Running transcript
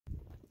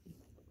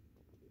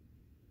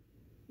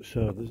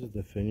So this is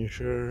the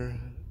finisher,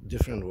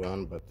 different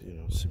one, but you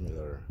know,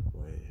 similar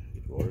way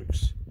it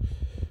works.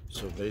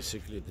 So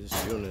basically this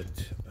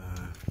unit,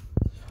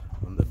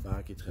 on the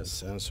back it has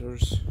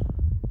sensors,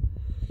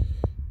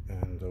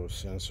 and those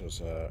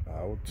sensors are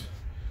out.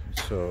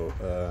 So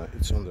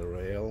it's on the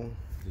rail,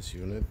 this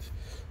unit,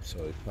 so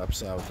it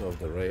pops out of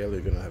the rail.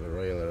 You're gonna have a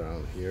rail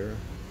around here,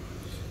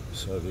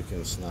 so you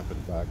can snap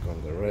it back on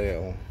the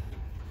rail,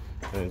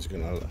 and it's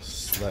gonna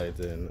slide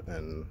in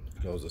and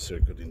close the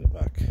circuit in the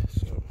back.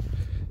 So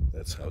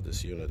that's how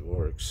this unit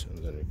works,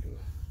 and then you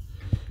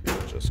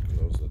can just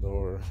close the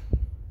door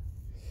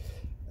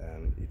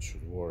and it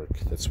should work.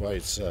 That's why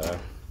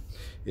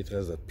it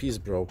has that piece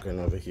broken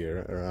over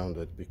here around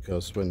it,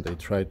 because when they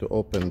tried to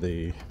open,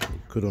 they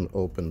couldn't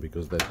open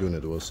because that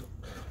unit was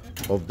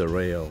off the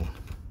rail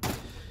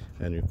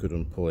and you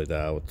couldn't pull it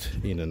out,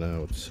 in and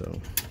out. So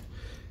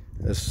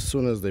as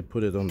soon as they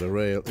put it on the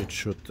rail, it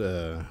should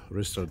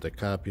restart the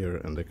copier,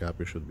 and the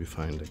copier should be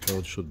fine. The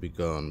code should be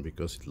gone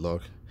because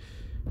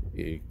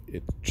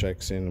it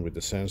checks in with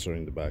the sensor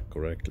in the back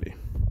correctly.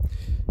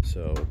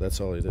 So that's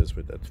all it is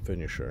with that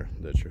finisher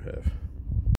that you have.